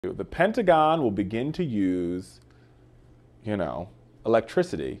The Pentagon will begin to use,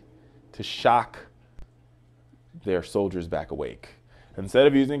 electricity to shock their soldiers back awake. Instead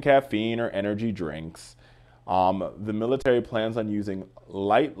of using caffeine or energy drinks, the military plans on using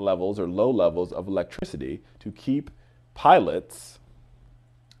light levels or low levels of electricity to keep pilots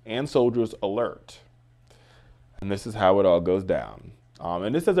and soldiers alert. And this is how it all goes down.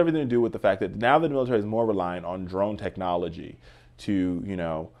 And this has everything to do with the fact that now the military is more reliant on drone technology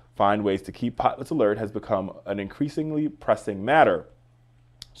to, find ways to keep pilots alert has become an increasingly pressing matter.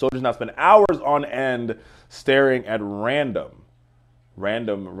 Soldiers now spend hours on end staring at well,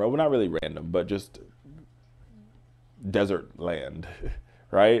 not really random, but just desert land,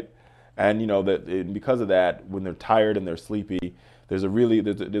 right? And because of that, when they're tired and they're sleepy, there's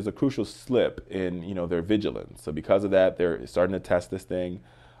a crucial slip in their vigilance. So because of that, they're starting to test this thing,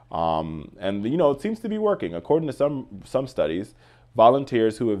 and it seems to be working. According to some studies,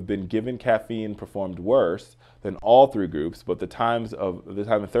 volunteers who have been given caffeine performed worse than all three groups, but the time a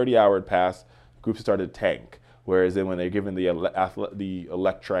 30-hour had passed, groups started to tank. Whereas then when they're given the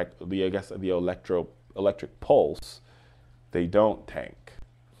electric pulse, they don't tank.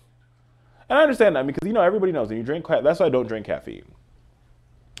 And I understand that because everybody knows when you drink. That's why I don't drink caffeine.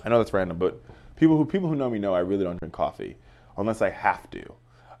 I know that's random, but people who know me know I really don't drink coffee unless I have to.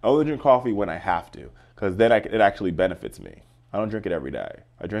 I only drink coffee when I have to because then it actually benefits me. I don't drink it every day.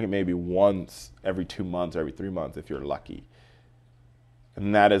 I drink it maybe once every 2 months or every 3 months if you're lucky.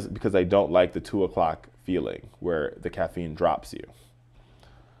 And that is because I don't like the 2 o'clock feeling where the caffeine drops you.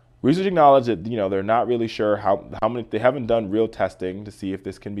 Research acknowledged that they're not really sure how many. They haven't done real testing to see if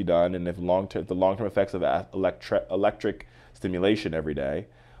this can be done and if the long-term effects of electric stimulation every day.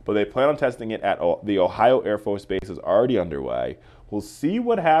 But they plan on testing it at the Ohio Air Force Base is already underway. We'll see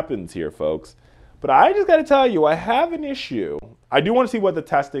what happens here, folks. But I just got to tell you, I have an issue. I do want to see what the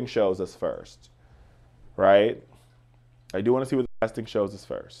testing shows us first, right? I do want to see what the testing shows us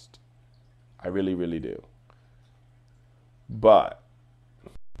first. I really, really do. But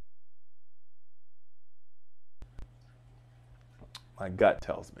my gut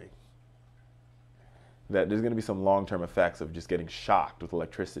tells me that there's going to be some long-term effects of just getting shocked with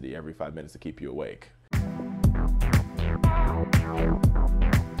electricity every 5 minutes to keep you awake.